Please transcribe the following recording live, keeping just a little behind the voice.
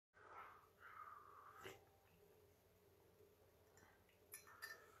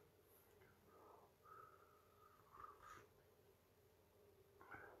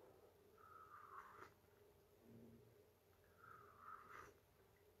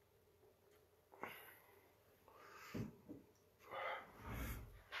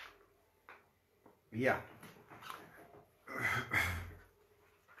Yeah.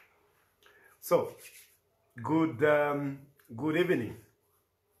 So, good evening.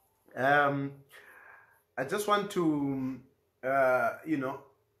 I just want to,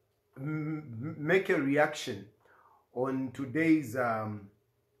 make a reaction on today's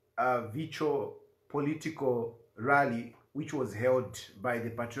virtual political rally, which was held by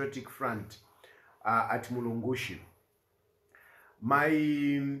the Patriotic Front at Mulongoshi. My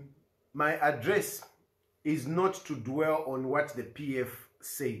address is not to dwell on what the PF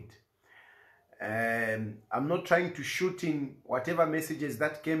said. I'm not trying to shoot in whatever messages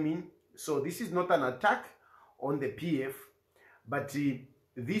that came in. So this is not an attack on the PF, but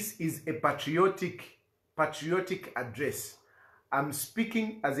this is a patriotic address. I'm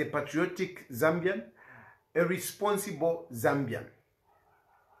speaking as a patriotic Zambian, a responsible Zambian.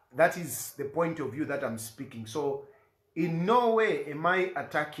 That is the point of view that I'm speaking. So in no way am I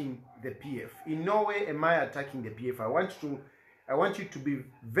attacking the PF. In no way am I attacking the PF. I want you to be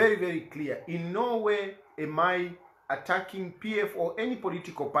very, very clear. In no way am I attacking PF or any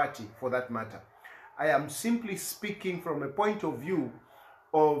political party for that matter. I am simply speaking from a point of view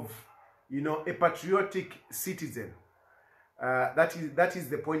of, a patriotic citizen. That is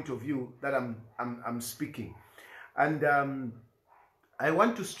the point of view that I'm speaking. And I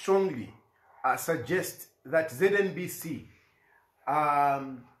want to strongly suggest that Znbc,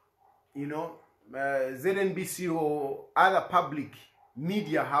 Znbc or other public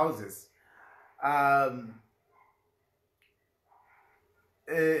media houses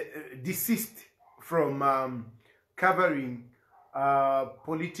desist from covering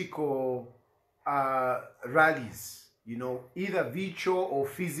political rallies, either virtual or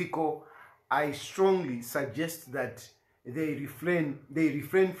physical. I strongly suggest that they refrain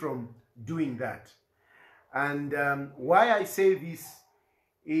from doing that. And why I say this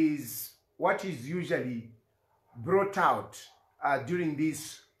is what is usually brought out during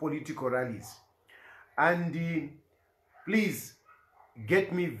these political rallies. And please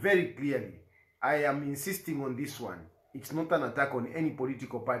get me very clearly. I am insisting on this one. It's not an attack on any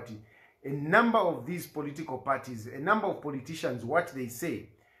political party. A number of these political parties, a number of politicians, what they say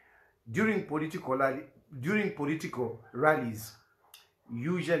during political rallies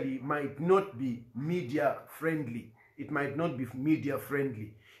usually might not be media friendly. It might not be media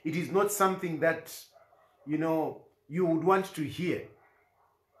friendly. It is not something that, you would want to hear,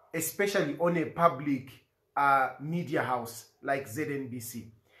 especially on a public media house like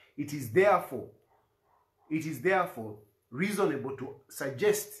Znbc. It is therefore reasonable to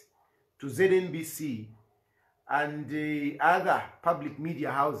suggest to Znbc and the other public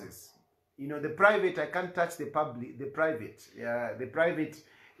media houses, the private, I can't touch the public, the private,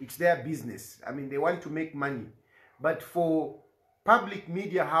 it's their business. I mean, they want to make money. But for public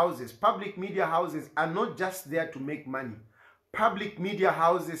media houses are not just there to make money. Public media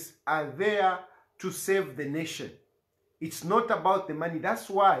houses are there to save the nation. It's not about the money. That's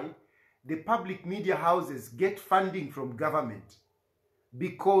why the public media houses get funding from government,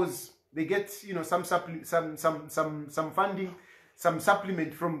 because they get some funding, some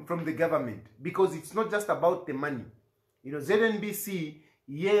supplement from the government, because it's not just about the money. Znbc,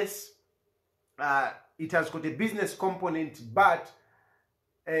 yes, it has got a business component, but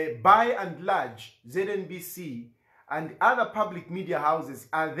by and large, Znbc and other public media houses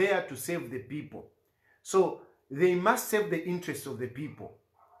are there to save the people. So they must serve the interests of the people,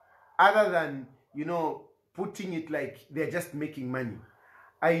 other than, putting it like they're just making money.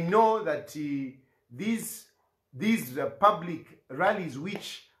 I know that these public rallies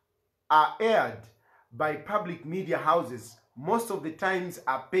which are aired by public media houses, most of the times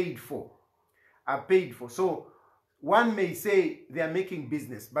are paid for. So one may say they are making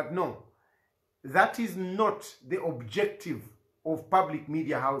business, but no, that is not the objective of public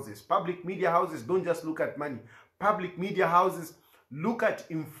media houses. Public media houses don't just look at money. Public media houses look at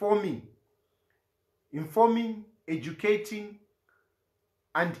informing, educating,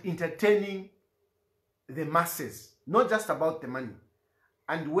 and entertaining the masses, not just about the money.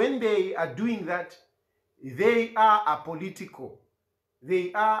 And when they are doing that, they are apolitical.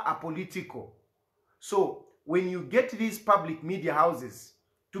 So when you get these public media houses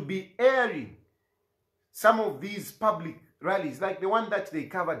to be airing some of these public rallies, like the one that they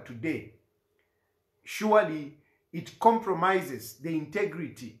covered today, surely it compromises the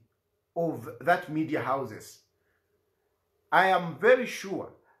integrity of that media houses. I am very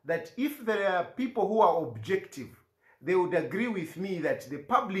sure that if there are people who are objective, they would agree with me that the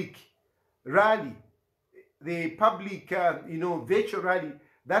public rally, the public, virtual rally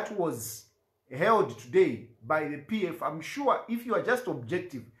that was held today by the PF, I'm sure if you are just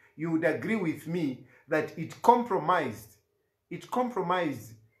objective, you would agree with me that it compromised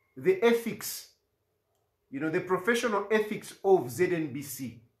the ethics, the professional ethics of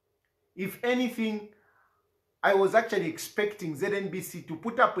ZNBC. If anything, I was actually expecting ZNBC to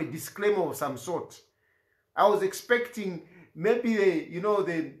put up a disclaimer of some sort. I was expecting maybe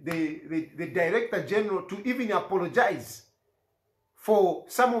the Director General to even apologize for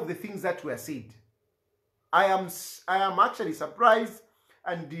some of the things that were said. I am actually surprised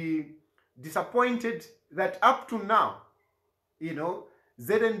and disappointed that up to now,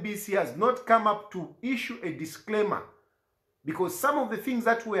 ZNBC has not come up to issue a disclaimer, because some of the things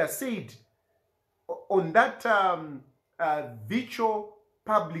that were said on that virtual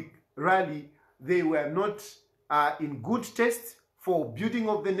public rally, they were not in good taste for building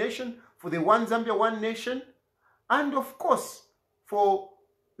of the nation, for the One Zambia, One Nation, and of course for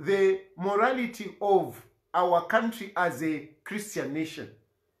the morality of our country as a Christian nation.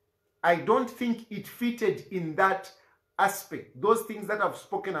 I don't think it fitted in that aspect. Those things that I've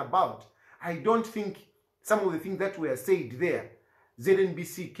spoken about, I don't think some of the things that were said there,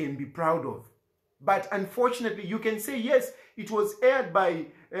 ZNBC can be proud of. But unfortunately, you can say, yes, it was aired by,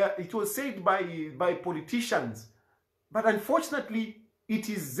 it was said by politicians. But unfortunately, it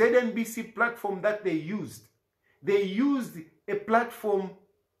is ZNBC platform that they used. They used a platform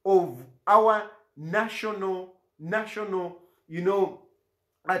of our national,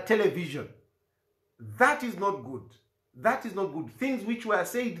 television. That is not good. That is not good. Things which were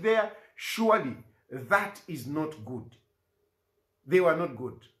said there, surely that is not good. They were not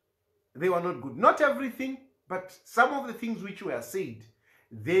good. They were not good. Not everything, but some of the things which were said,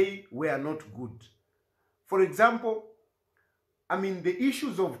 they were not good. For example, the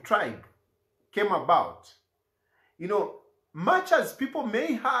issues of tribe came about. Much as people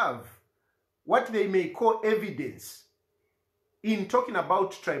may have what they may call evidence in talking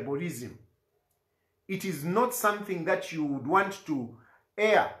about tribalism, it is not something that you would want to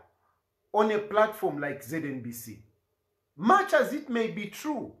air on a platform like ZNBC. Much as it may be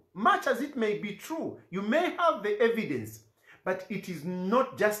true, you may have the evidence, but it is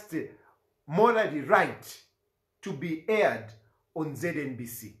not just morally right to be aired on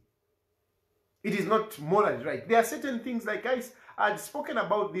ZNBC. It is not morally right. There are certain things, like I had spoken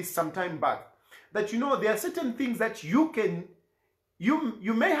about this some time back, that there are certain things that you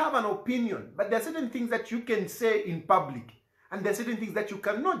may have an opinion, but there are certain things that you can say in public, and there are certain things that you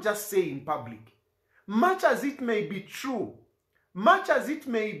cannot just say in public. Much as it may be true, much as it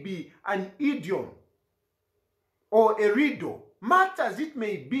may be an idiom or a riddle, much as it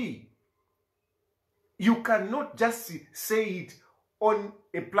may be, you cannot just say it on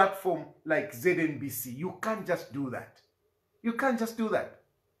a platform like ZNBC. You can't just do that. You can't just do that.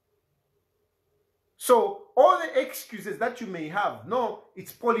 So all the excuses that you may have, no,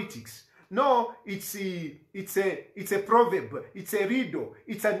 it's politics. No, it's a proverb, it's a riddle,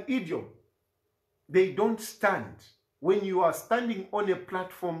 it's an idiom. They don't stand when you are standing on a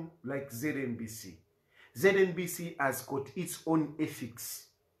platform like ZNBC. ZNBC has got its own ethics,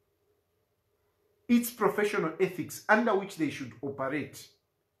 its professional ethics under which they should operate.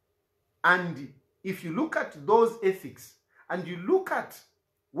 And if you look at those ethics and you look at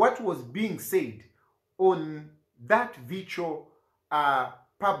what was being said on that virtual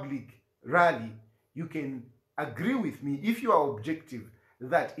public rally, you can agree with me, if you are objective,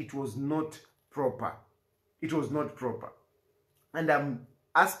 that it was not proper. It was not proper. And I'm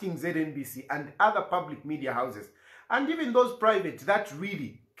asking ZNBC and other public media houses, and even those private that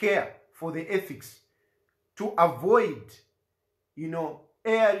really care for the ethics, to avoid,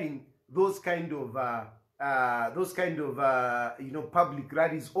 airing those kind of public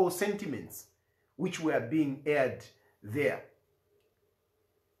rallies or sentiments which were being aired there.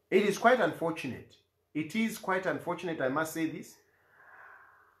 It is quite unfortunate. It is quite unfortunate, I must say this.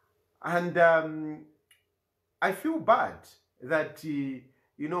 And I feel bad that, even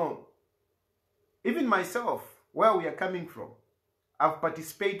myself, where we are coming from, I've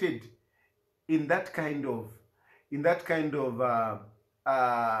participated in that kind of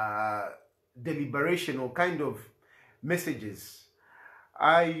deliberation or kind of messages.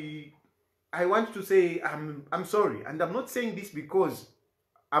 I want to say I'm sorry, and I'm not saying this because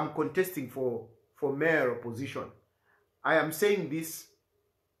I'm contesting for mayor opposition. I am saying this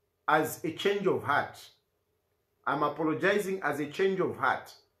as a change of heart. I'm apologizing as a change of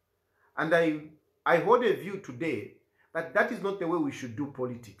heart. And I hold a view today that that is not the way we should do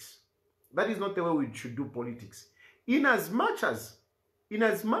politics. That is not the way we should do politics. In as much as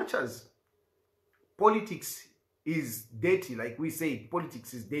politics is dirty, like we say,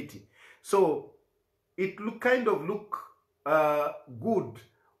 politics is dirty. So it kind of look good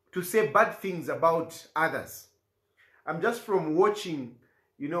to say bad things about others. I'm just from watching,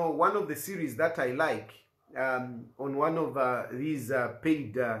 you know, one of the series that I like on one of these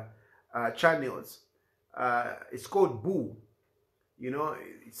paid channels. It's called Boo. You know,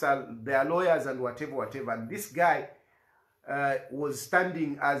 they are lawyers and whatever. And this guy was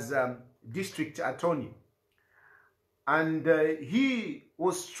standing as district attorney. And he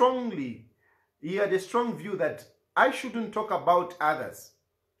had a strong view that I shouldn't talk about others.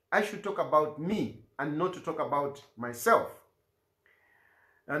 I should talk about me and not to talk about myself.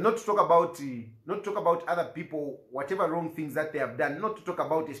 Not to talk about other people, whatever wrong things that they have done, not to talk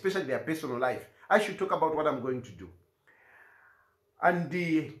about especially their personal life. I should talk about what I'm going to do. And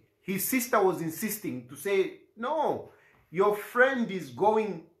his sister was insisting to say, no, your friend is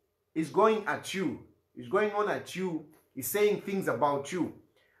going at you. He's going on at you. He's saying things about you.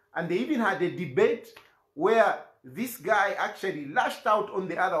 And they even had a debate where this guy actually lashed out on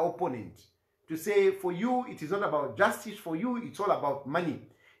the other opponent to say, for you, it is not about justice. For you, it's all about money.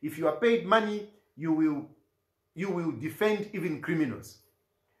 If you are paid money, you will defend even criminals.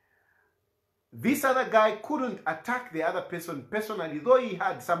 This other guy couldn't attack the other person personally, though he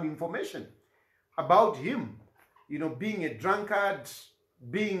had some information about him, you know, being a drunkard,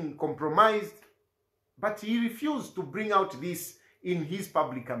 being compromised. But he refused to bring out this in his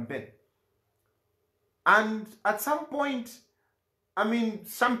public campaign. And at some point, I mean,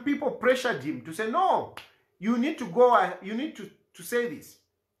 some people pressured him to say, no, you need to go, you need to say this.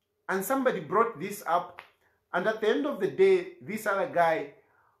 And somebody brought this up. And at the end of the day, this other guy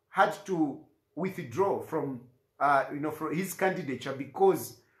had to withdraw from, from his candidature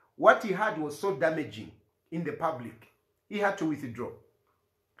because what he had was so damaging in the public. He had to withdraw.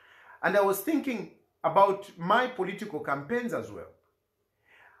 And I was thinking about my political campaigns as well.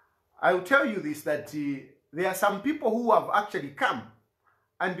 I will tell you this, that there are some people who have actually come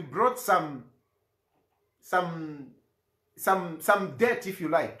and brought some debt, if you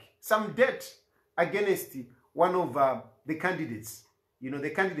like, some debt against one of the candidates, you know,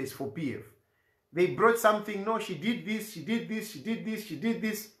 the candidates for PF. They brought something, no, she did this, she did this, she did this, she did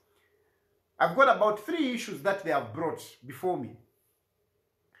this. I've got about 3 issues that they have brought before me.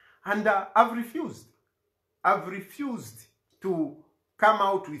 And I've refused. I've refused to come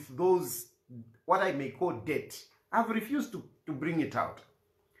out with those, what I may call debt. I've refused to bring it out.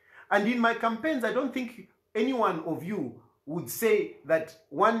 And in my campaigns, I don't think any one of you would say that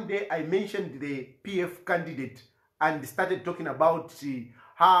one day I mentioned the PF candidate and started talking about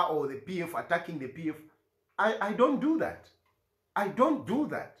her or the PF attacking the PF. I don't do that. I don't do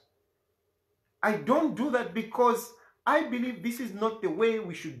that. I don't do that because I believe this is not the way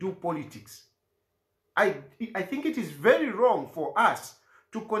we should do politics. I think it is very wrong for us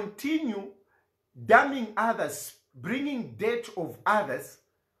to continue damning others, bringing debt of others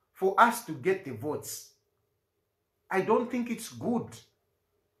for us to get the votes. I don't think it's good.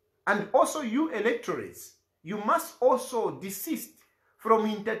 And also you electorates, you must also desist from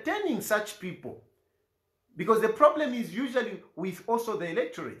entertaining such people. Because the problem is usually with also the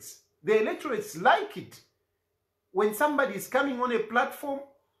electorates. The electorates like it when somebody is coming on a platform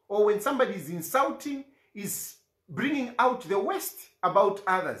or when somebody is insulting, is bringing out the worst about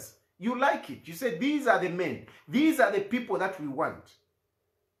others. You like it. You say, these are the men. These are the people that we want.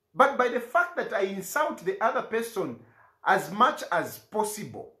 But by the fact that I insult the other person as much as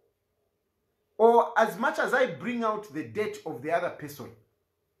possible, or as much as I bring out the debt of the other person,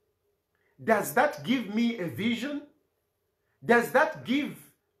 does that give me a vision? Does that give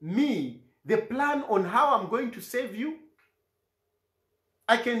me the plan on how I'm going to save you?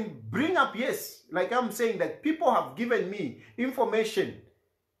 I can bring up, yes, like I'm saying, that people have given me information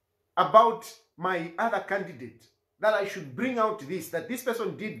about my other candidate, that I should bring out this, that this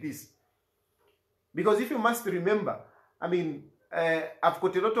person did this. Because if you must remember, I mean, I've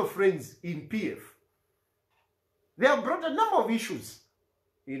got a lot of friends in PF. They have brought a number of issues,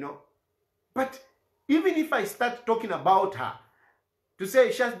 you know. But even if I start talking about her, to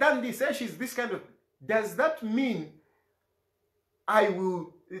say she has done this, she's this kind of, does that mean I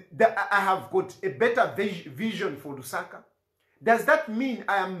have got a better vision for Lusaka? Does that mean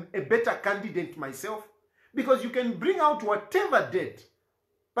I am a better candidate myself? Because you can bring out whatever debt,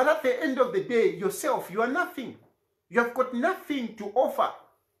 but at the end of the day, yourself, you are nothing. You have got nothing to offer.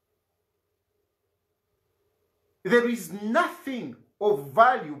 There is nothing of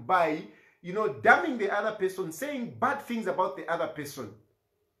value by, you know, damning the other person, saying bad things about the other person,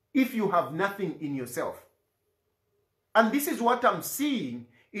 if you have nothing in yourself. And this is what I'm seeing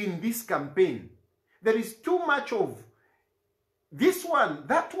in this campaign. There is too much of this one,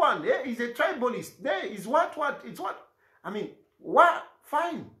 that one. There is a tribalist. There is what, it's what. I mean, what?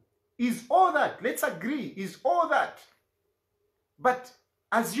 Fine. is all that. Let's agree, is all that. But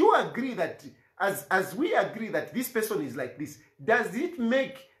as you agree that, as we agree that this person is like this, does it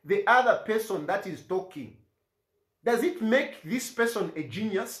make the other person that is talking, does it make this person a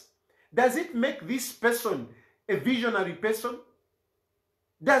genius? Does it make this person a visionary person?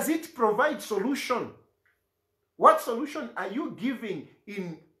 Does it provide solution? What solution are you giving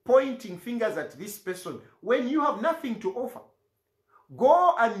in pointing fingers at this person when you have nothing to offer?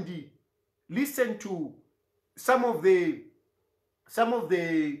 Go and listen to some of the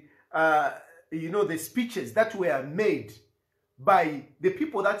the speeches that were made by the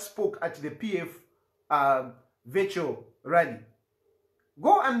people that spoke at the PF virtual rally.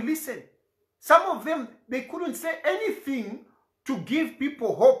 Go and listen. Some of them, they couldn't say anything to give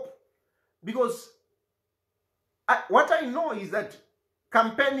people hope, because what I know is that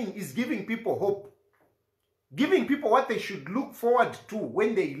campaigning is giving people hope, giving people what they should look forward to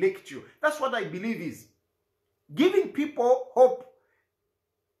when they elect you. That's what I believe is giving people hope,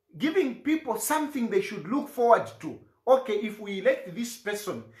 giving people something they should look forward to. Okay, if we elect this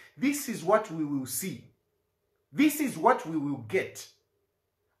person, this is what we will see. This is what we will get.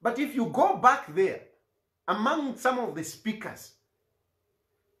 But if you go back there, among some of the speakers,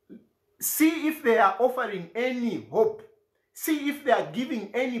 see if they are offering any hope. See if they are giving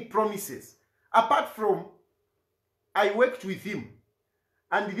any promises. Apart from, I worked with him,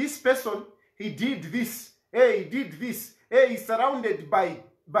 and this person, he did this. Hey, he did this. Hey, he's surrounded by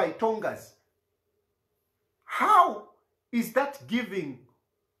Tongas. How is that giving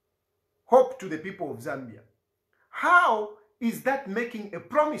hope to the people of Zambia? How is that making a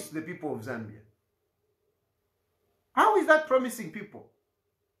promise to the people of Zambia? How is that promising people?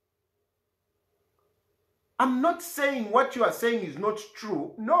 I'm not saying what you are saying is not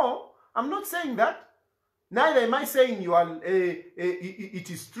true. No, I'm not saying that. Neither am I saying you are it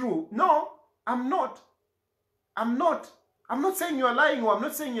is true. No, I'm not. I'm not saying you are lying, or I'm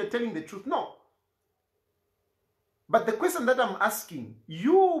not saying you're telling the truth. No. But the question that I'm asking,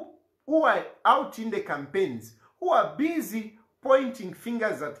 you who are out in the campaigns, who are busy pointing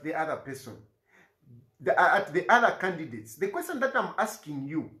fingers at the other person, at the other candidates, the question that I'm asking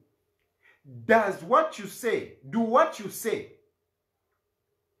you, does what you say, do what you say,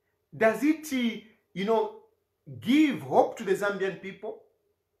 does it, give hope to the Zambian people?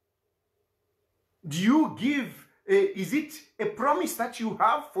 Do you give, is it a promise that you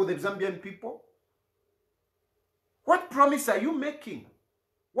have for the Zambian people? What promise are you making?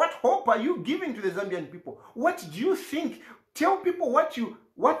 What hope are you giving to the Zambian people? What do you think? Tell people what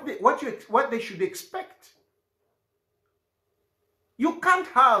they should expect. You can't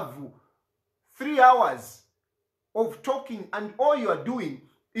have 3 hours of talking and all you are doing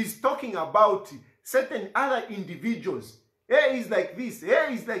is talking about certain other individuals. Hey, he's like this. Hey,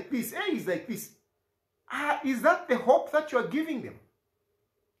 he's like this. Hey, he's like this. Is that the hope that you are giving them?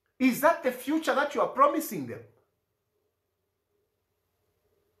 Is that the future that you are promising them?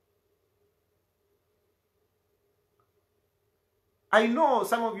 I know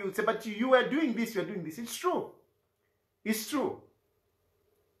some of you would say, but you are doing this, you are doing this. It's true. It's true.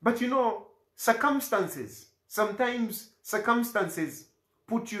 But circumstances, sometimes circumstances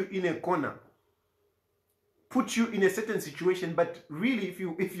put you in a corner, put you in a certain situation. But really,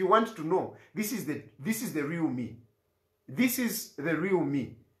 if you want to know, this is the real me. This is the real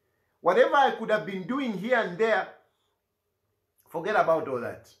me. Whatever I could have been doing here and there, forget about all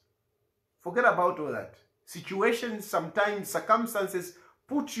that. Forget about all that. Situations, sometimes circumstances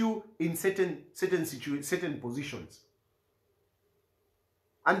put you in certain positions.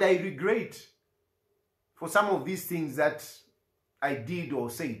 And I regret for some of these things that I did or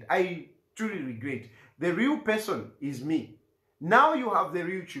said. I truly regret. The real person is me. Now you have the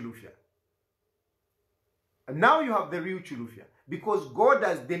real Chilufya. And now you have the real Chilufya. Because God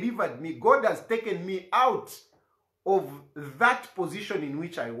has delivered me. God has taken me out of that position in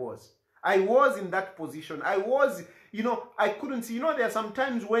which I was. I was in that position. I was, I couldn't see. There are some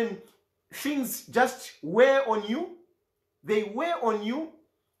times when things just wear on you. They wear on you.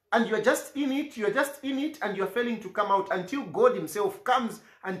 And you're just in it. You're just in it. And you're failing to come out until God himself comes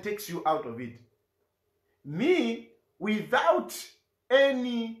and takes you out of it. Me, without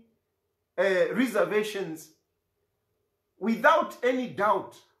any reservations, without any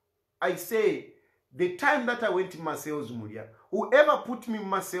doubt, I say, the time that I went in Marcel's Muria, whoever put me in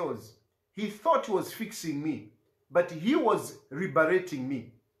Marcel's, he thought he was fixing me, but he was liberating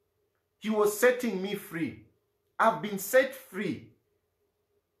me. He was setting me free. I've been set free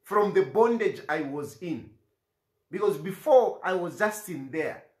from the bondage I was in. Because before, I was just in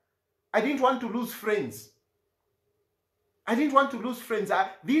there. I didn't want to lose friends. I didn't want to lose friends.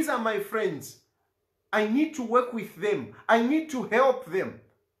 These are my friends. I need to work with them. I need to help them.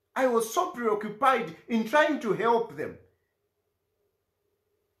 I was so preoccupied in trying to help them.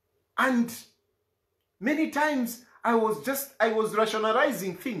 And many times I was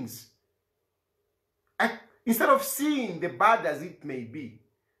rationalizing things. Instead of seeing the bad as it may be.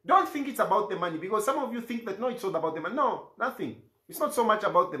 Don't think it's about the money, because some of you think that, no, it's not about the money. No, nothing. It's not so much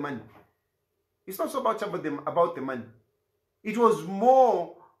about the money. It's not so much about the money. It was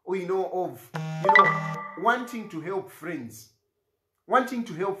more, of wanting to help friends. Wanting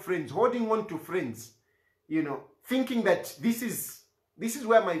to help friends, holding on to friends, thinking that this is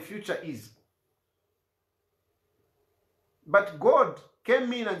where my future is. But God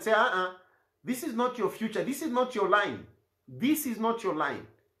came in and said, this is not your future. This is not your line. This is not your line.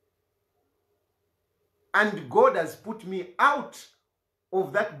 And God has put me out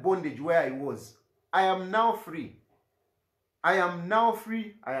of that bondage where I was. I am now free. I am now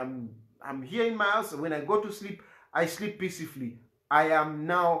free. I'm here in my house. When I go to sleep, I sleep peacefully. I am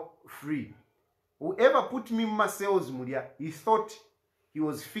now free. Whoever put me in my cells, Muria, he thought he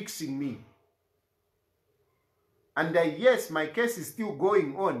was fixing me. And yes, my case is still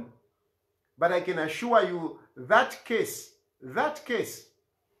going on. But I can assure you that case,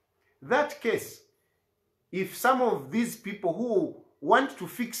 if some of these people who want to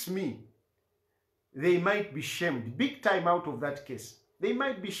fix me, they might be shamed big time out of that case. They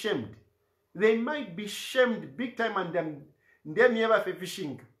might be shamed. They might be shamed big time, and them never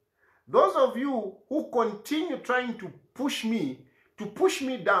fishing. Those of you who continue trying to push me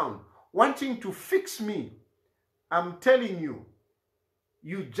down, wanting to fix me, I'm telling you,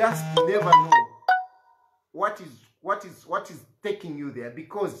 you just never know what is taking you there.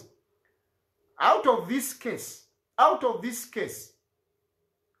 Because out of this case,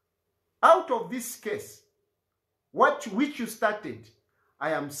 which you started,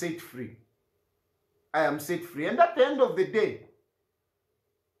 I am set free. I am set free. And at the end of the day,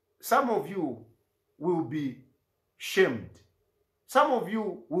 some of you will be shamed. Some of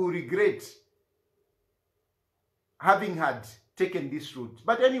you will regret having had taken this route.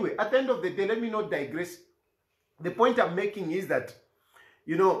 But anyway, at the end of the day, let me not digress. The point I'm making is that,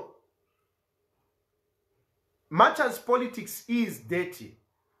 much as politics is dirty,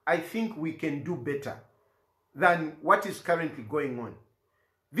 I think we can do better than what is currently going on.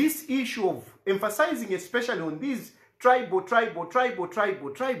 This issue of emphasizing especially on these tribal.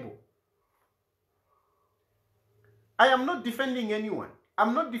 I am not defending anyone.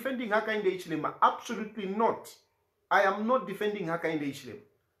 I'm not defending Hakainde Hichilema. Absolutely not. I am not defending Hakainde Hichilema.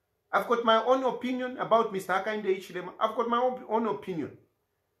 I've got my own opinion about Mr. Hakainde Hichilema. I've got my own opinion.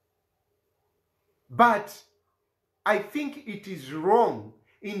 But I think it is wrong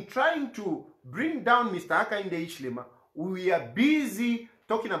in trying to bring down Mr. Hakainde Hichilema. We are busy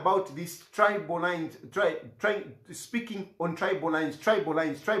talking about these tribal lines, speaking on tribal lines.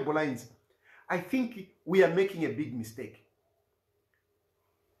 I think we are making a big mistake.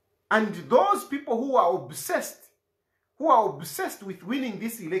 And those people who are obsessed with winning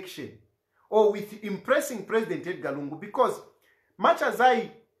this election or with impressing President Edgar Lungu, because much as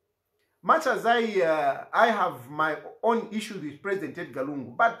I have my own issues with President Edgar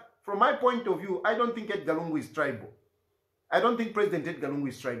Lungu, but from my point of view, I don't think Edgar Lungu is tribal. I don't think President Edgar Lungu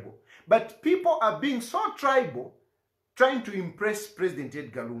is tribal. But people are being so tribal, trying to impress President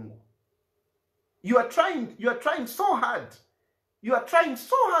Edgar Lungu. You are trying so hard. You are trying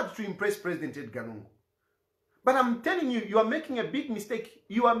so hard to impress President Edgar Lungu. But I'm telling you, you are making a big mistake.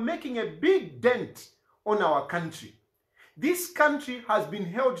 You are making a big dent on our country. This country has been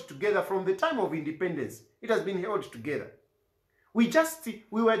held together from the time of independence. It has been held together. We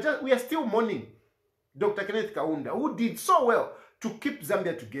are still mourning Dr. Kenneth Kaunda, who did so well to keep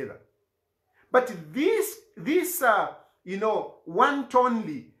Zambia together. But this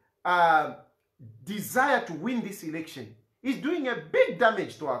wantonly desire to win this election is doing a big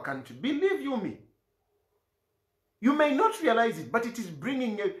damage to our country. Believe you me. You may not realize it, but it is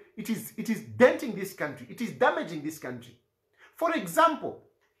it is denting this country. It is damaging this country. For example,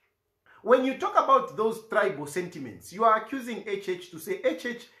 when you talk about those tribal sentiments, you are accusing HH to say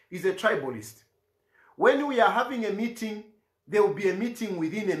HH is a tribalist. When we are having a meeting, there will be a meeting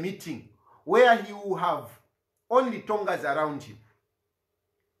within a meeting where he will have only Tongas around him.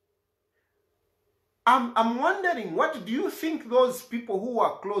 I'm wondering, what do you think those people who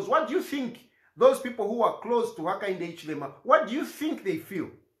are close, what do you think those people who are close to Hakainde Hichilema, what do you think they feel?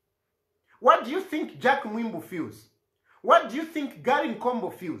 What do you think Jack Mwimbu feels? What do you think Garin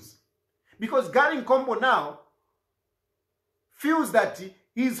Kombo feels? Because Garin Kombo now feels that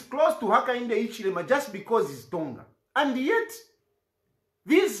he's close to Hakainde Hichilema just because he's Tonga. And yet,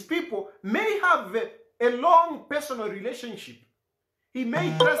 these people may have a long personal relationship. He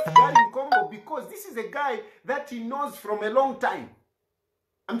may trust Gary Nkombo because this is a guy that he knows from a long time.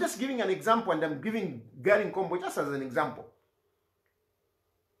 I'm just giving an example, and I'm giving Gary Nkombo just as an example.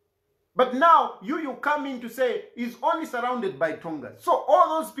 But now, you come in to say he's only surrounded by Tongas. So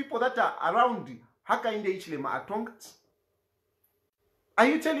all those people that are around Hakainde Hichilema are Tongas? Are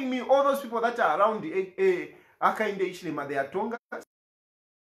you telling me all those people that are around Hakainde Hichilema, they are Tongas?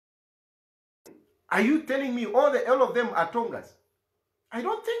 Are you telling me all of them are Tongas? I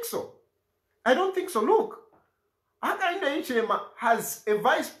don't think so. I don't think so. Look, Hakainde Hichilema has a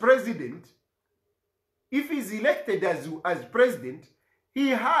vice president. If he's elected as president, he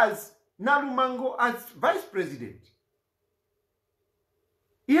has Nalumango as vice president.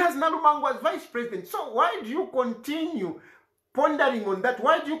 He has Nalumango as vice president. So why do you continue pondering on that?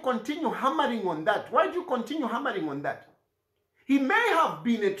 Why do you continue hammering on that? Why do you continue hammering on that? He may have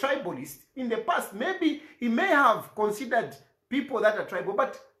been a tribalist in the past. Maybe he may have considered people that are tribal.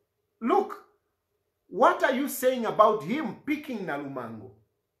 But look, what are you saying about him picking Nalumango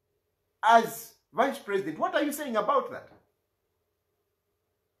as vice president? What are you saying about that?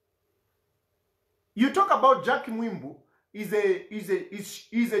 You talk about Jack Mwimbu is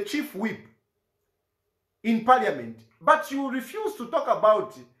a chief whip in parliament, but you refuse to talk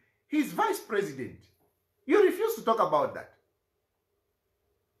about his vice president. You refuse to talk about that.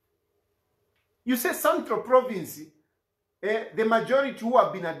 You say Central Province, the majority who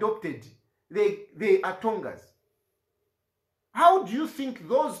have been adopted, they are Tongas. How do you think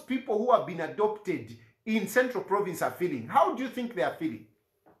those people who have been adopted in Central Province are feeling? How do you think they are feeling?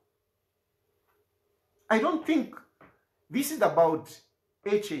 I don't think this is about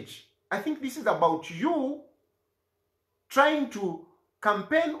HH. I think this is about you trying to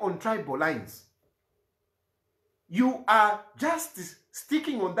campaign on tribal lines. You are just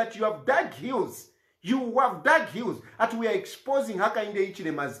sticking on that. You have dug hills. You have dug hills. That we are exposing Hakainde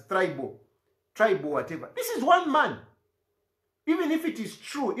Hichilema as tribal whatever. This is one man. Even if it is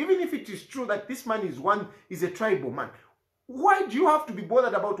true, that this man is a tribal man, why do you have to be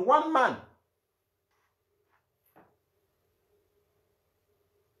bothered about one man?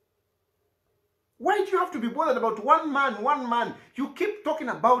 Why do you have to be bothered about one man? You keep talking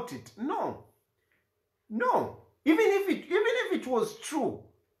about it. No. Even if it was true,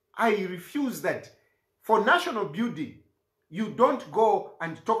 I refuse that. For national building, you don't go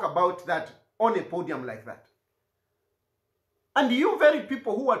and talk about that on a podium like that. And you very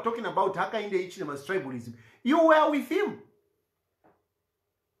people who are talking about Hakainde Hichilema's tribalism, you were with him.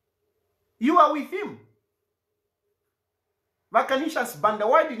 You are with him. Vakanishas Banda,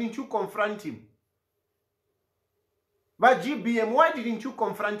 why didn't you confront him? But GBM, why didn't you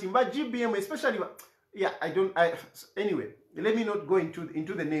confront him? But GBM, especially, anyway, let me not go into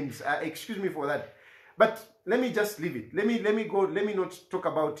the names. Excuse me for that. But let me just leave it. Let me not talk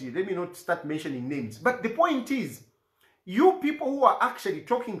about it. Let me not start mentioning names. But the point is, you people who are actually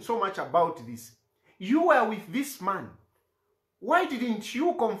talking so much about this, you were with this man. Why didn't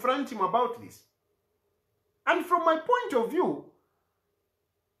you confront him about this? And from my point of view,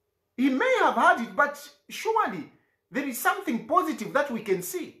 he may have had it, but surely there is something positive that we can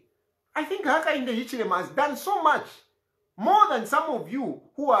see. I think Hakainde Hichilema has done so much, more than some of you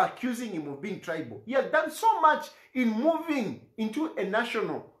who are accusing him of being tribal. He has done so much in moving into a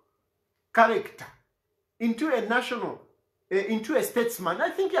national character, into a statesman. I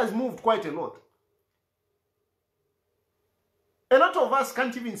think he has moved quite a lot. A lot of us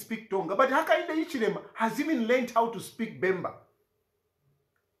can't even speak Tonga, but Hakainde Hichilema has even learned how to speak Bemba.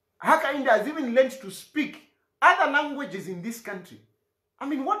 Hakainde has even learned to speak other languages in this country. I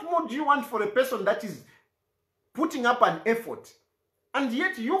mean, what more do you want for a person that is putting up an effort? And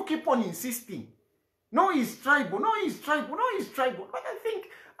yet you keep on insisting, no, he's tribal, no, he's tribal, no, he's tribal. But I think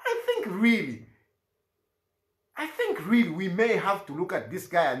really we may have to look at this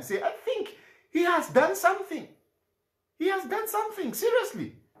guy and say, I think he has done something. He has done something,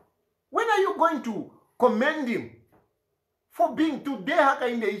 seriously. When are you going to commend him for being today?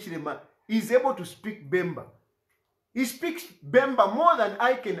 Hakainde Hichilema is able to speak Bemba. He speaks Bemba more than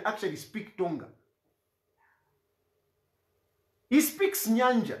I can actually speak Tonga. He speaks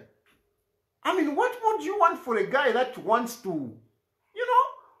Nyanja. I mean, what more do you want for a guy that wants to, you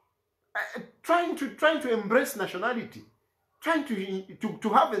know, trying to embrace nationality, trying to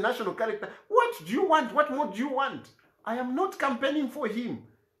have a national character? What do you want? What more do you want? I am not campaigning for him.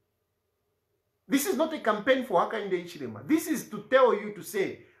 This is not a campaign for Hakainde Hichilema. This is to tell you to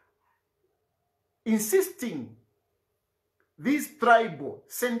say, insisting these tribal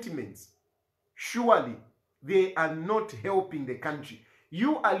sentiments, surely they are not helping the country.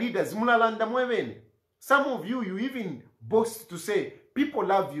 You are leaders. Some of you, you even boast to say, people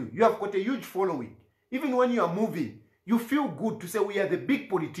love you. You have got a huge following. Even when you are moving, you feel good to say, we are the big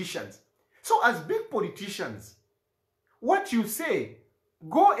politicians. So as big politicians, what you say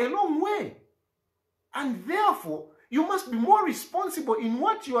go a long way. And therefore, you must be more responsible in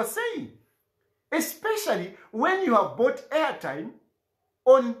what you are saying. Especially when you have bought airtime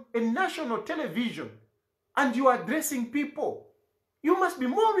on a national television and you are addressing people. You must be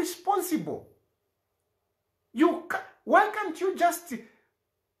more responsible. Why can't you just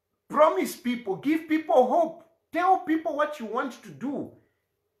promise people, give people hope, tell people what you want to do?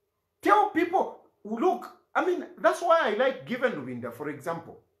 Tell people, look, I mean, that's why I like Given Lubinda, for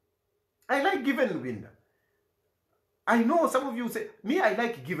example. I like Given Lubinda. I know some of you say, me, I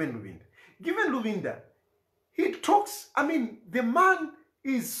like Given Lubinda. Given Lubinda, he talks, I mean, the man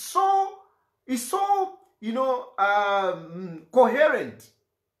is so, you know, coherent.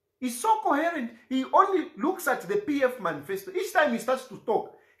 He's so coherent. He only looks at the PF manifesto. Each time he starts to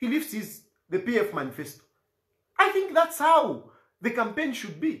talk, he lifts the PF manifesto. I think that's how the campaign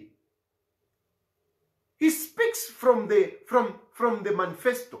should be. He speaks from the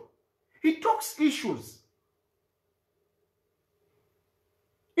manifesto. He talks issues.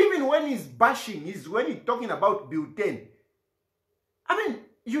 Even when he's bashing, when he's talking about Bill 10. I mean,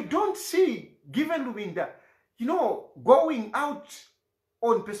 you don't see Given Lubinda, you know, going out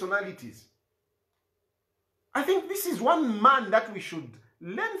on personalities. I think this is one man that we should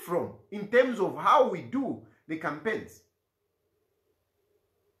learn from in terms of how we do the campaigns.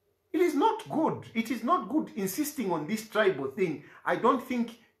 It is not good. It is not good insisting on this tribal thing. I don't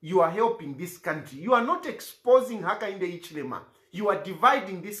think you are helping this country. You are not exposing Hakainde Hichilema. You are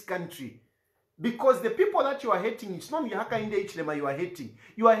dividing this country. Because the people that you are hating, it's not Hakainde Hichilema you are hating.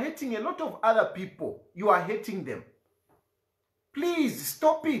 You are hating a lot of other people. You are hating them. Please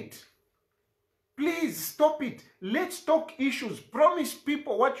stop it. Please stop it. Let's talk issues. Promise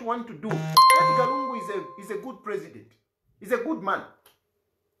people what you want to do. Edgar Lungu is a good president. He's a good man.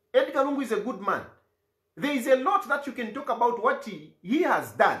 Edgar Lungu is a good man. There is a lot that you can talk about what he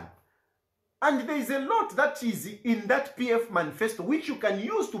has done. And there is a lot that is in that PF manifesto which you can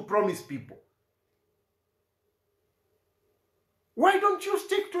use to promise people. Why don't you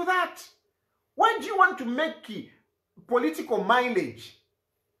stick to that? Why do you want to make political mileage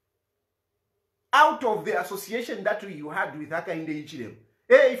out of the association that you had with Hakainde Hichilema?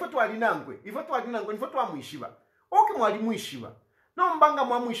 Eh, ifo twalinangwe, ifo twamwishiba. Okay, mwali mwishiba. No mbanga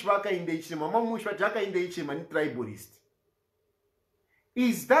mwishiba Hakainde Hichilema, mwishiba Hakainde Hichilema ni tribalist.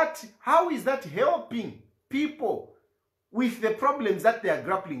 How is that helping people with the problems that they are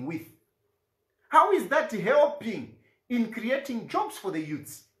grappling with? How is that helping in creating jobs for the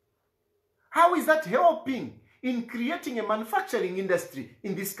youths? How is that helping in creating a manufacturing industry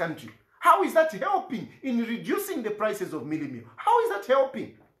in this country? How is that helping in reducing the prices of meal? How is that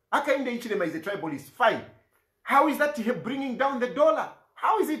helping? Hakainde Hichilema is a tribalist. Fine. How is that bringing down the dollar?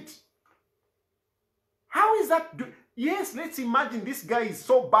 How is it? How is that? Yes, let's imagine this guy is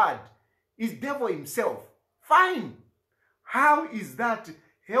so bad. He's devil himself. Fine. How is that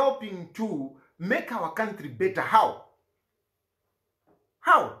helping to make our country better? How?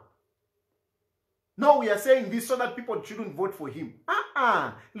 How? No, we are saying this so that people shouldn't vote for him.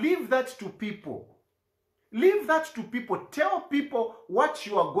 Leave that to people. Leave that to people. Tell people what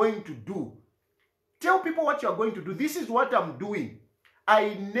you are going to do. Tell people what you are going to do. This is what I'm doing.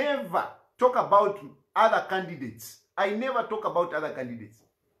 I never talk about other candidates. I never talk about other candidates.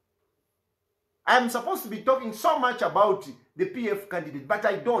 I'm supposed to be talking so much about the PF candidate, but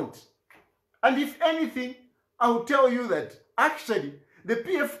I don't. And if anything, I'll tell you that actually, the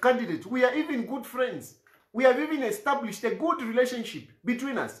PF candidate, we are even good friends. We have even established a good relationship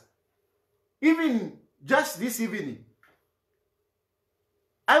between us. Even just this evening,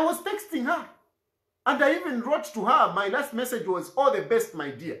 I was texting her. And I even wrote to her, my last message was, all the best,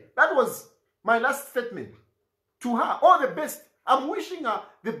 my dear. That was my last statement to her. All the best. I'm wishing her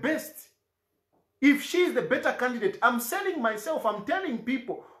the best. If she is the better candidate, I'm selling myself. I'm telling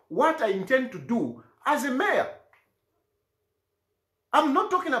people what I intend to do as a mayor. I'm not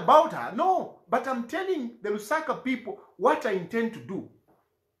talking about her, no. But I'm telling the Lusaka people what I intend to do.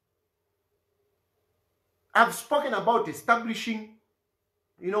 I've spoken about establishing,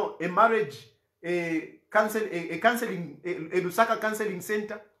 you know, a marriage, a Lusaka counseling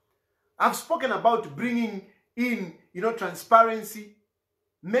center. I've spoken about bringing in, you know, transparency,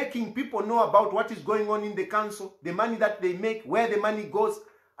 making people know about what is going on in the council, the money that they make, where the money goes.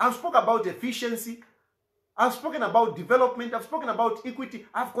 I've spoken about efficiency. I've spoken about development. I've spoken about equity.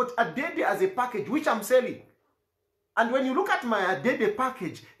 I've got upnd as a package, which I'm selling. And when you look at my Adede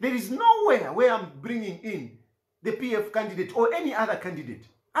package, there is nowhere where I'm bringing in the PF candidate or any other candidate.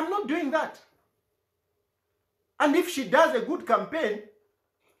 I'm not doing that. And if she does a good campaign,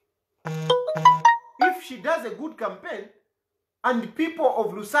 and people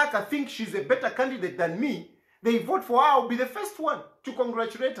of Lusaka think she's a better candidate than me, they vote for her, I'll be the first one to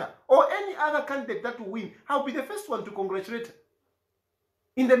congratulate her. Or any other candidate that will win, I'll be the first one to congratulate her.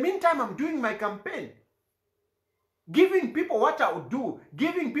 In the meantime, I'm doing my campaign. Giving people what I will do.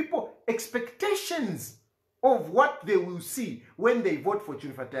 Giving people expectations of what they will see when they vote for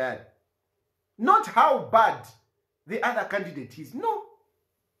Junifer Tayari. Not how bad the other candidate is. No.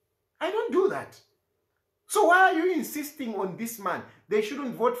 I don't do that. So why are you insisting on this man? They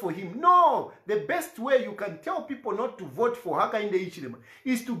shouldn't vote for him. No. The best way you can tell people not to vote for Hakainde Hichilema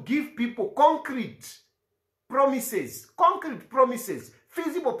is to give people concrete promises,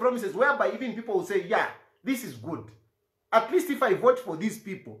 feasible promises, whereby even people will say, yeah, this is good. At least if I vote for these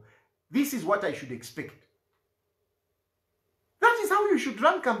people, this is what I should expect. That is how you should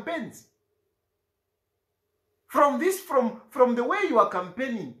run campaigns. From the way you are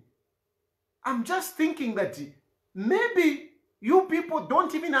campaigning, I'm just thinking that maybe you people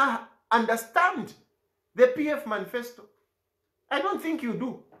don't even understand the PF manifesto. I don't think you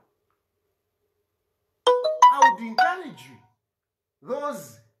do. I would encourage you,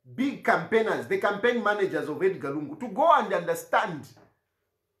 those big campaigners, the campaign managers of Edgar Lungu, to go and understand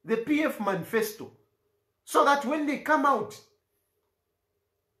the PF manifesto, so that when they come out,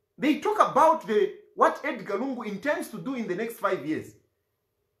 they talk about what Edgar Lungu intends to do in the next 5 years.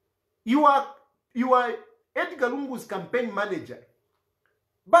 You are Edgar Lungu's campaign manager,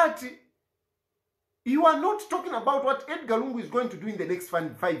 but you are not talking about what Edgar Lungu is going to do in the next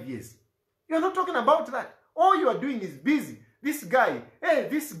 5 years. You are not talking about that. All you are doing is busy. This guy, hey,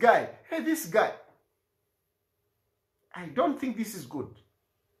 this guy, hey, this guy. I don't think this is good.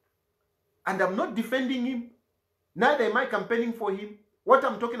 And I'm not defending him. Neither am I campaigning for him. What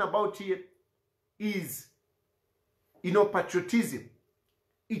I'm talking about here is, patriotism.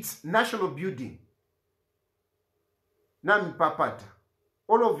 It's national building. Nami Papata.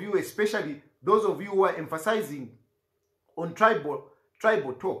 All of you, especially those of you who are emphasizing on tribal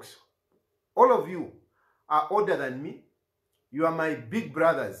talks, all of you are older than me. You are my big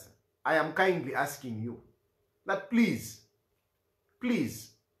brothers. I am kindly asking you that please,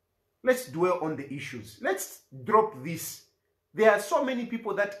 let's dwell on the issues. Let's drop this. There are so many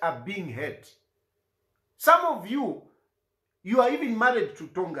people that are being hurt. Some of you, you are even married to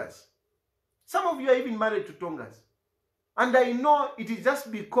Tongas. Some of you are even married to Tongas. And I know it is just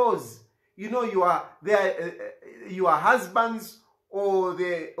because, your husbands or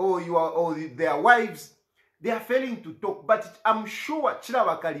their wives, they are failing to talk. But I'm sure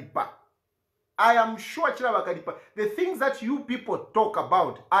the things that you people talk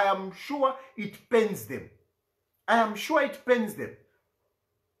about, I am sure it pains them.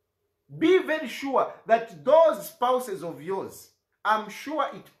 Be very sure that those spouses of yours, I'm sure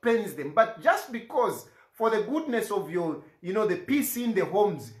it pains them. But just because for the goodness of your, the peace in the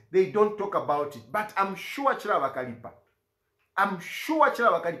homes, they don't talk about it. But I'm sure Chiravakalipa.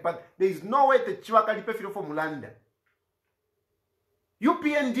 There is no way that Chiravakalipa filo for Mulanda.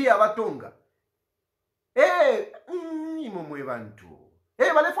 UPND abatonga. Imomwe bantu.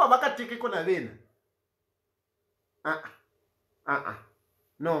 Balefo abakateke kona vena.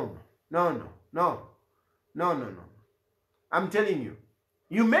 No. I'm telling you.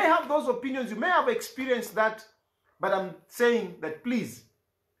 You may have those opinions, you may have experienced that, but I'm saying that please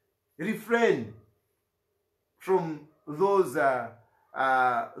refrain from those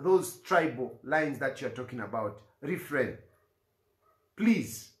tribal lines that you're talking about. Refrain.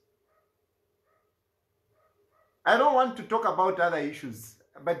 Please. I don't want to talk about other issues,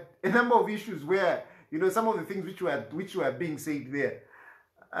 but a number of issues where, some of the things which were being said there,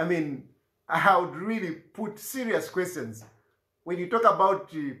 I mean, I would really put serious questions. When you talk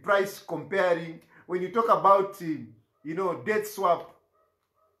about price comparing, when you talk about, debt swap,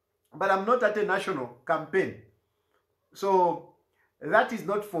 but I'm not at a national campaign. So that is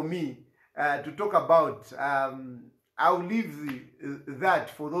not for me to talk about. I'll leave that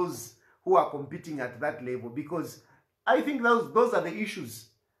for those who are competing at that level, because I think those are the issues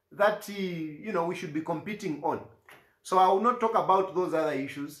that, we should be competing on. So I will not talk about those other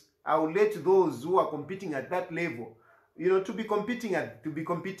issues. I will let those who are competing at that level, to be competing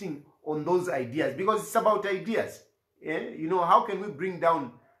on those ideas, because it's about ideas. Yeah? How can we bring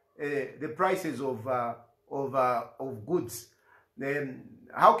down the prices of goods? Then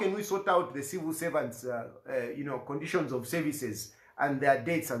how can we sort out the civil servants, conditions of services? and their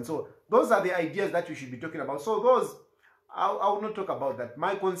dates, and so those are the ideas that you should be talking about. So those, I will not talk about that.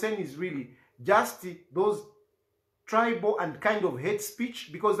 My concern is really just those tribal and kind of hate speech,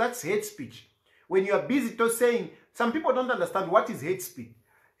 because that's hate speech. When you are busy to saying, some people don't understand what is hate speech.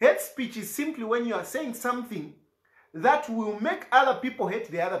 Hate speech is simply when you are saying something that will make other people hate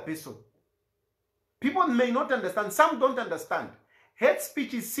the other person. People may not understand, some don't understand. Hate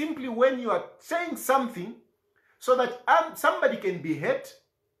speech is simply when you are saying something so that somebody can be hate,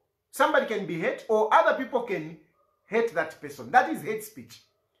 or other people can hate that person. That is hate speech.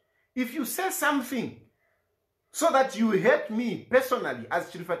 If you say something so that you hate me personally as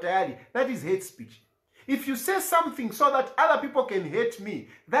Chirifatayari, that is hate speech. If you say something so that other people can hate me,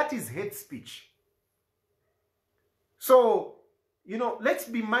 that is hate speech. So, you know, let's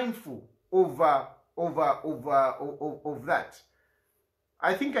be mindful of that.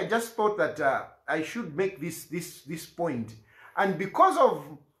 I think I just thought that I should make this point. And because of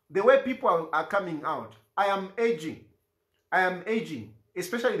the way people are coming out, I am urging,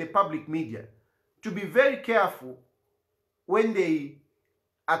 especially the public media, to be very careful when they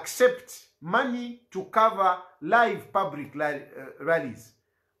accept money to cover live public rallies.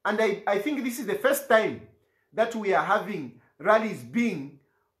 And I think this is the first time that we are having rallies being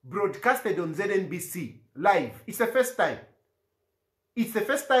broadcasted on Znbc live. It's the first time. It's the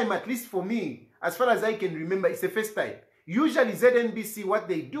first time, at least for me, as far as I can remember, it's the first time. Usually Znbc, what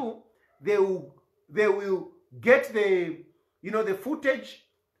they do, they will get the, you know, the footage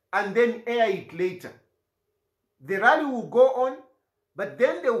and then air it later. The rally will go on, but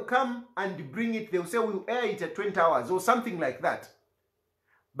then they will come and bring it. They will say, we'll air it at 20 hours or something like that.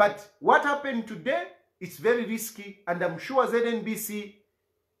 But what happened today, it's very risky, and I'm sure Znbc,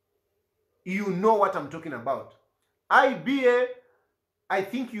 you know what I'm talking about. IBA, I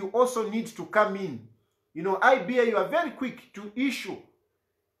think you also need to come in. You know, IBA, you are very quick to issue,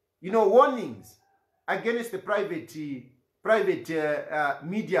 you know, warnings against the private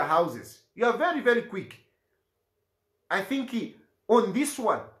media houses. You are very, very quick. I think on this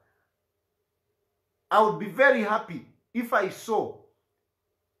one, I would be very happy if I saw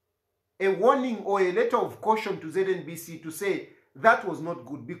a warning or a letter of caution to Znbc to say that was not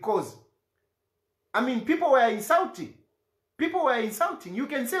good, because, I mean, people were insulting. People were insulting. You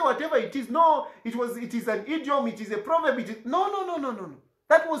can say whatever it is. No, it is an idiom, it is a proverb. No.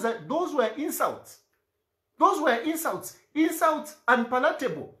 Those were insults. Those were insults. Insults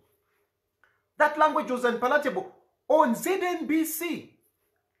unpalatable. That language was unpalatable on Znbc.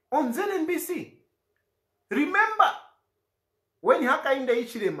 On Znbc. Remember when Hakainde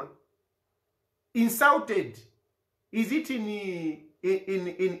Hichilema insulted, is it in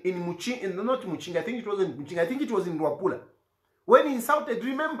Muchinga, not Muchinga, I think it was in Muchinga, I think it was in Ruapula. When he insulted,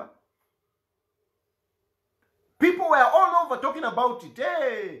 remember, people were all over talking about it.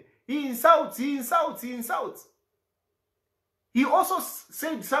 Hey, he insults. He also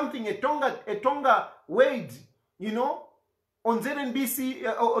said something, a Tonga word, you know, on Znbc,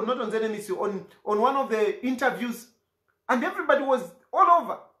 or not on Znbc, on one of the interviews, and everybody was all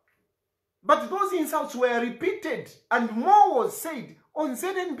over. But those insults were repeated, and more was said on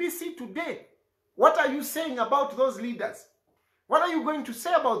Znbc today. What are you saying about those leaders? What are you going to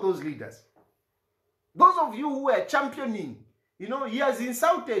say about those leaders? Those of you who are championing, you know, he has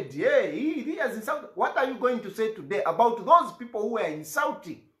insulted, yeah, he has insulted. What are you going to say today about those people who are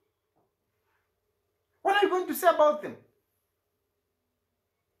insulting? What are you going to say about them?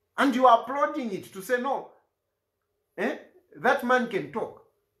 And you are applauding it to say, no, that man can talk.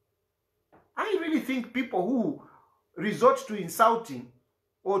 I really think people who resort to insulting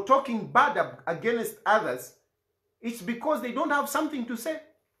or talking bad against others, it's because they don't have something to say.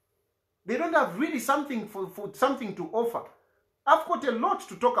 They don't have really something something to offer. I've got a lot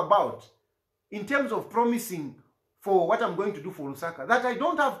to talk about in terms of promising for what I'm going to do for Lusaka, that I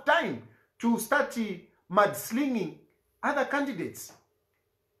don't have time to start mudslinging other candidates.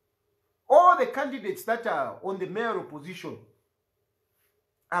 All the candidates that are on the mayoral position,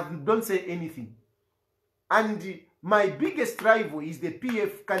 don't say anything. And my biggest rival is the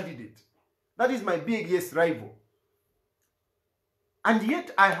PF candidate. That is my biggest rival. And yet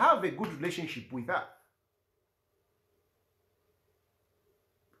I have a good relationship with her.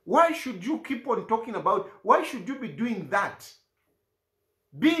 Why should you keep on talking about, why should you be doing that?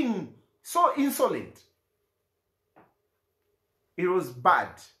 Being so insolent. It was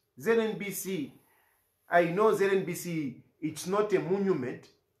bad. Znbc, I know Znbc, it's not a monument.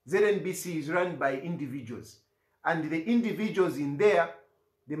 Znbc is run by individuals. And the individuals in there,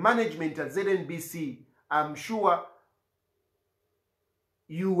 the management at Znbc, I'm sure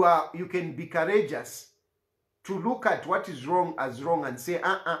you can be courageous to look at what is wrong as wrong and say,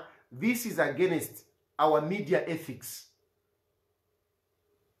 this is against our media ethics.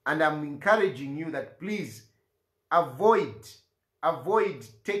 And I'm encouraging you that please avoid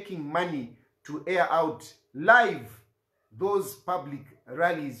taking money to air out live those public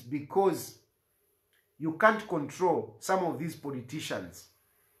rallies, because you can't control some of these politicians.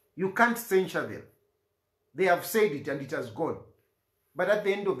 You can't censure them. They have said it and it has gone. But at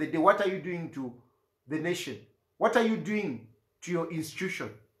the end of the day, what are you doing to the nation? What are you doing to your institution?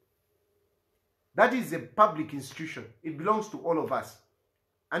 That is a public institution. It belongs to all of us.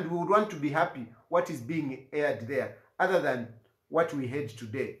 And we would want to be happy what is being aired there, other than what we heard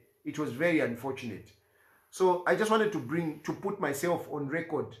today. It was very unfortunate. So I just wanted to put myself on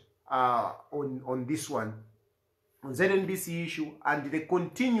record on this one, on ZNBC issue, and the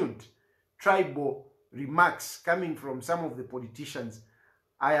continued tribal remarks coming from some of the politicians.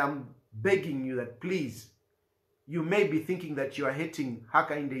 I am begging you that please, you may be thinking that you are hating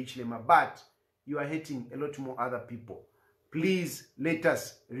Hakainde Hichilema, but you are hating a lot more other people. Please let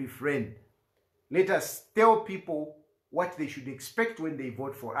us refrain. Let us tell people what they should expect when they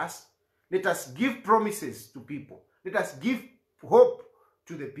vote for us. Let us give promises to people. Let us give hope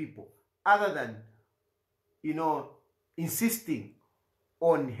to the people, other than, insisting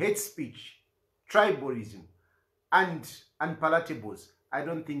on hate speech, tribalism, and unpalatables. I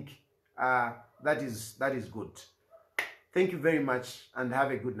don't think that is good. Thank you very much, and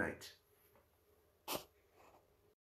have a good night.